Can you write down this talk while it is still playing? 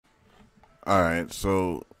All right,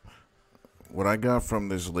 so what I got from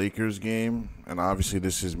this Lakers game, and obviously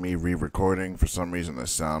this is me re-recording. For some reason, the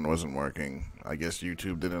sound wasn't working. I guess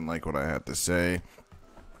YouTube didn't like what I had to say.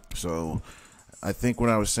 So I think what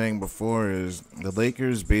I was saying before is the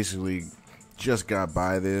Lakers basically just got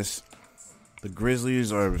by this. The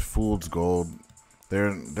Grizzlies are fool's gold.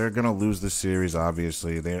 They're gonna lose the series.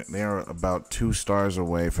 Obviously, they are about 2 stars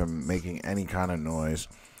away from making any kind of noise.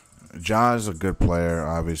 Ja is a good player,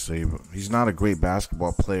 obviously. But he's not a great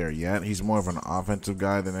basketball player yet. He's more of an offensive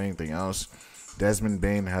guy than anything else. Desmond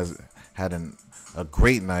Bain has had a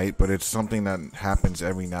great night, but it's something that happens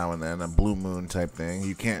every now and then, a blue moon type thing.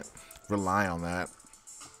 You can't rely on that.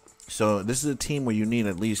 So this is a team where you need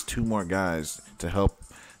at least 2 more guys to help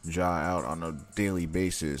Ja out on a daily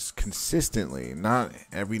basis, consistently, not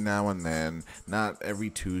every now and then, not every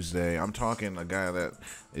Tuesday. I'm talking a guy that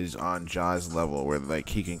is on Ja's level where like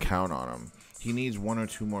he can count on him. He needs 1 or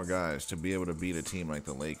 2 more guys to be able to beat a team like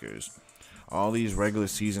the Lakers. All these regular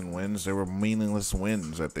season wins, they were meaningless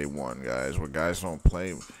wins that they won, guys, where guys don't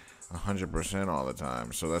play 100% all the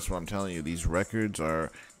time. So that's what I'm telling you. These records are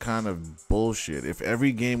kind of bullshit. If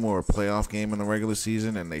every game were a playoff game in the regular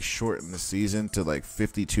season and they shorten the season to like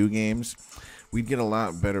 52 games, we'd get a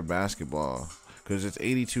lot better basketball. Because it's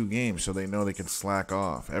 82 games, so they know they can slack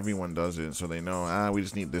off. Everyone does it, so they know, we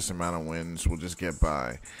just need this amount of wins. We'll just get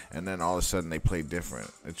by. And then all of a sudden they play different.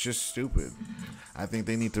 It's just stupid. I think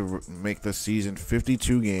they need to make the season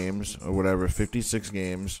 52 games or whatever, 56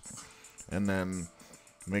 games, and then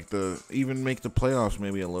make the playoffs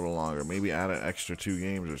maybe a little longer. Maybe add an extra 2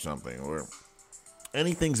 games or something. Or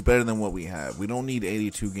anything's better than what we have. We don't need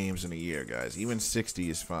 82 games in a year, guys. Even 60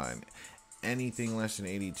 is fine. Anything less than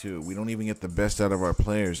 82, we don't even get the best out of our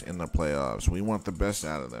players in the playoffs. We want the best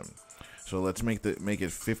out of them. So let's make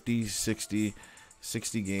it 50,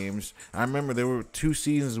 60 games. I remember there were 2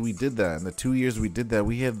 seasons we did that. In the 2 years we did that,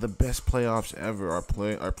 we had the best playoffs ever.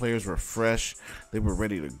 Our players were fresh. They were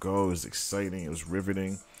ready to go. It was exciting. It was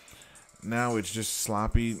riveting. Now it's just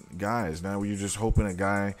sloppy guys. Now you're just hoping a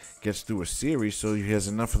guy gets through a series so he has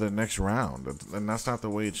enough for the next round. And that's not the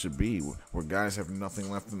way it should be, where guys have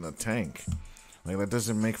nothing left in the tank. Like, that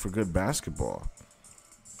doesn't make for good basketball.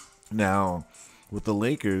 Now, with the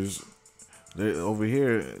Lakers, over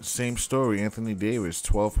here, same story. Anthony Davis,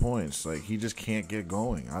 12 points. Like, he just can't get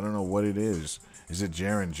going. I don't know what it is. Is it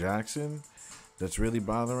Jaren Jackson that's really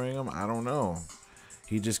bothering him? I don't know.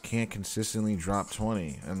 He just can't consistently drop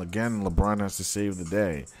 20. And again, LeBron has to save the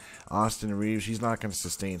day. Austin Reeves, he's not going to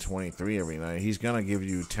sustain 23 every night. He's going to give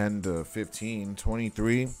you 10 to 15.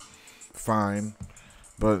 23, fine.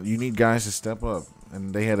 But you need guys to step up.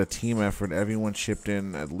 And they had a team effort. Everyone chipped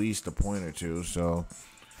in at least a point or two. So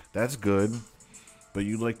that's good. But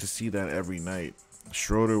you'd like to see that every night.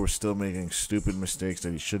 Schroeder was still making stupid mistakes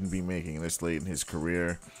that he shouldn't be making this late in his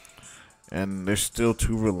career. And they're still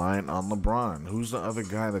too reliant on LeBron. Who's the other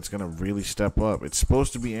guy that's going to really step up? It's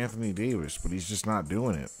supposed to be Anthony Davis, but he's just not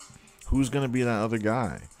doing it. Who's going to be that other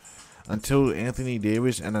guy? Until Anthony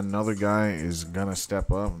Davis and another guy is going to step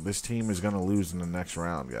up, this team is going to lose in the next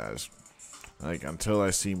round, guys. Like, until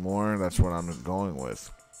I see more, that's what I'm going with.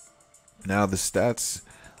 Now, the stats,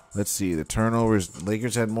 let's see. The turnovers,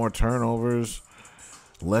 Lakers had more turnovers,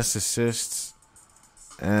 less assists.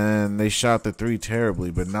 And they shot the 3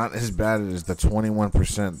 terribly, but not as bad as the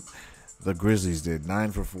 21% the Grizzlies did.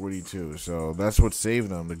 9 for 42. So that's what saved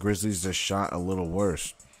them. The Grizzlies just shot a little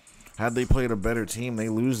worse. Had they played a better team, they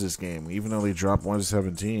lose this game. Even though they dropped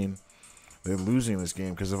 117, they're losing this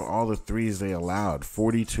game because of all the threes they allowed.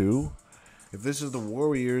 42? If this is the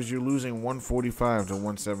Warriors, you're losing 145 to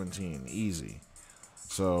 117. Easy.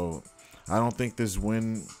 So I don't think this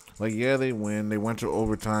win, they win. They went to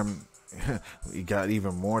overtime. He got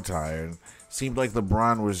even more tired. Seemed like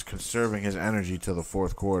LeBron was conserving his energy to the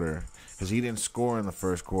fourth quarter because he didn't score in the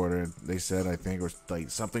first quarter. They said, I think, it was like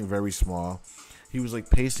something very small. He was like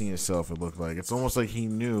pacing himself, it looked like. It's almost like he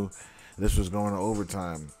knew this was going to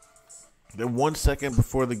overtime. Then 1 second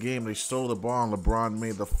before the game, they stole the ball and LeBron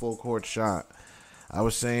made the full court shot. I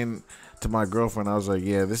was saying to my girlfriend, I was like,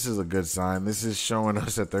 yeah, this is a good sign. This is showing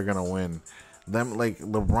us that they're going to win. Them, like,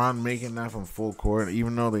 LeBron making that from full court,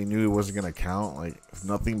 even though they knew it wasn't going to count, like,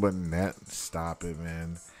 nothing but net. Stop it,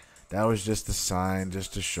 man. That was just a sign,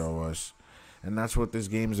 just to show us. And that's what this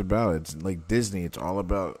game is about. It's like Disney. It's all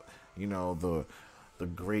about, the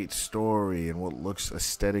great story and what looks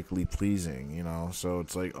aesthetically pleasing, So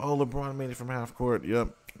it's like, oh, LeBron made it from half court. Yep,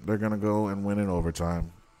 they're going to go and win in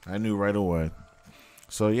overtime. I knew right away.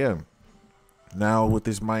 So, yeah. Now, with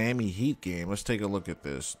this Miami Heat game, let's take a look at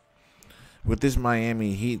this. With this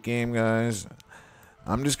Miami Heat game, guys,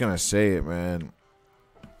 I'm just going to say it, man.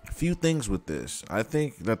 few things with this. I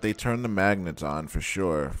think that they turned the magnets on for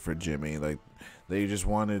sure for Jimmy. Like, they just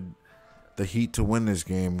wanted the Heat to win this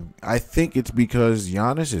game. I think it's because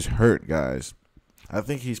Giannis is hurt, guys. I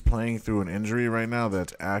think he's playing through an injury right now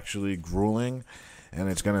that's actually grueling, and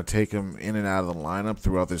it's going to take him in and out of the lineup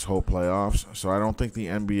throughout this whole playoffs. So I don't think the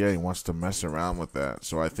NBA wants to mess around with that.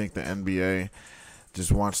 So I think the NBA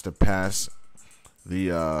just wants to pass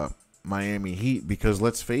the Miami Heat because,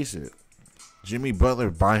 let's face it, Jimmy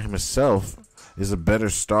Butler by himself is a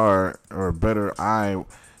better star or a better eye,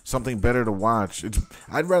 something better to watch.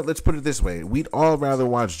 Let's put it this way. We'd all rather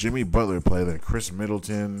watch Jimmy Butler play than Chris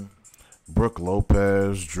Middleton, Brook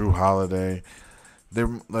Lopez, Drew Holiday.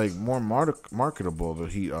 They're like more marketable. The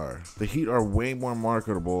Heat are. The Heat are way more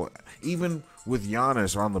marketable. Even with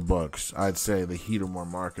Giannis on the Bucks, I'd say the Heat are more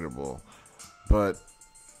marketable. But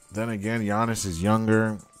then again, Giannis is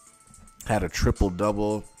younger, had a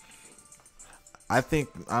triple-double. I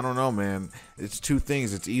don't know, man. It's two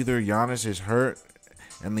things. It's either Giannis is hurt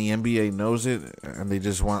and the NBA knows it and they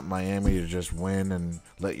just want Miami to just win and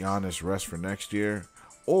let Giannis rest for next year.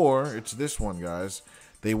 Or it's this one, guys.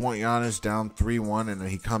 They want Giannis down 3-1 and then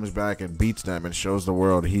he comes back and beats them and shows the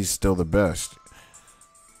world he's still the best.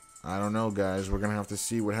 I don't know, guys. We're going to have to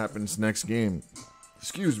see what happens next game.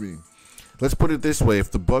 Excuse me. Let's put it this way.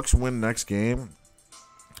 If the Bucks win next game,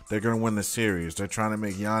 they're going to win the series. They're trying to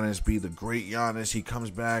make Giannis be the great Giannis. He comes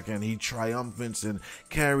back and he triumphants and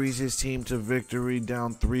carries his team to victory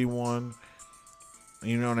down 3-1.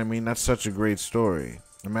 You know what I mean? That's such a great story.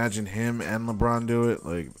 Imagine him and LeBron do it.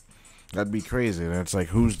 Like, that'd be crazy. And it's like,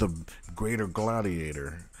 who's the greater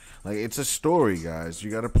gladiator? Like, it's a story, guys.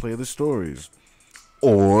 You got to play the stories.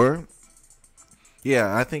 Or,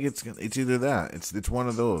 yeah, I think it's either that. It's one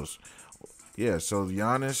of those. Yeah, so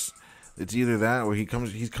Giannis, it's either that or he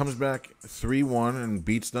comes back 3-1 and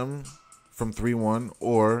beats them from 3-1,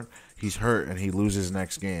 or he's hurt and he loses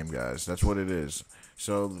next game, guys. That's what it is.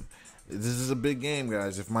 So this is a big game,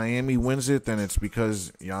 guys. If Miami wins it, then it's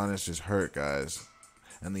because Giannis is hurt, guys.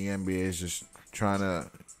 And the NBA is just trying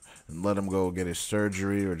to let him go get his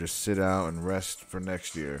surgery or just sit out and rest for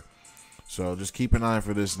next year. So just keep an eye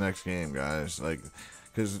for this next game, guys. Like,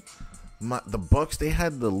 because the Bucks, they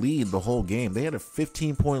had the lead the whole game. They had a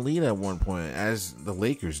 15-point lead at one point, as the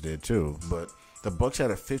Lakers did too. But the Bucks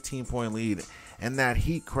had a 15-point lead, and that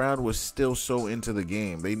Heat crowd was still so into the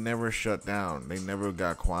game. They never shut down. They never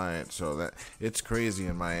got quiet. So it's crazy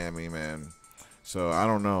in Miami, man. So I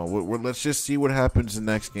don't know. Let's just see what happens in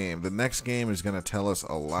the next game. The next game is going to tell us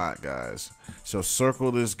a lot, guys. So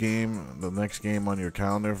circle this game, the next game on your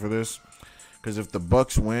calendar for this. Because if the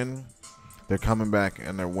Bucks win, they're coming back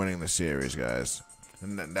and they're winning the series, guys.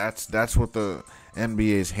 And that's what the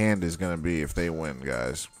NBA's hand is going to be if they win,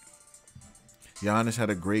 guys. Giannis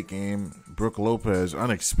had a great game. Brook Lopez,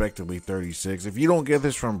 unexpectedly 36. If you don't get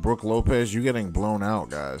this from Brook Lopez, you're getting blown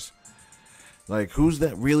out, guys. Like, who's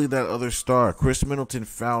that other star? Chris Middleton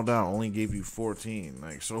fouled out, only gave you 14.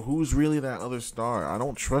 Like, so who's really that other star? I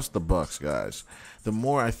don't trust the Bucks, guys. The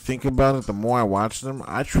more I think about it, the more I watch them,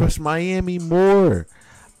 I trust Miami more.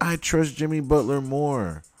 I trust Jimmy Butler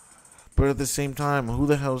more. But at the same time, who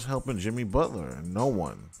the hell's helping Jimmy Butler? No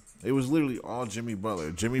one. It was literally all Jimmy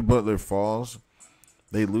Butler. Jimmy Butler falls,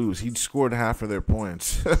 they lose. He scored half of their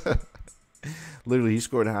points. Literally, he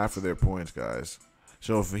scored half of their points, guys.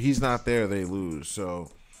 So if he's not there, they lose. So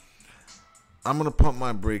I'm going to pump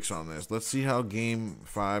my brakes on this. Let's see how Game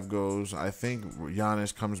 5 goes. I think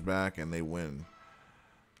Giannis comes back and they win.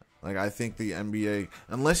 Like, I think the NBA,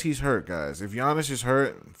 unless he's hurt, guys. If Giannis is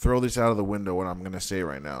hurt, throw this out of the window, what I'm going to say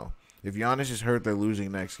right now. If Giannis is hurt, they're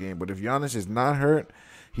losing next game. But if Giannis is not hurt,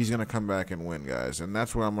 he's going to come back and win, guys. And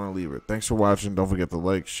that's where I'm going to leave it. Thanks for watching. Don't forget to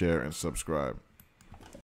like, share, and subscribe.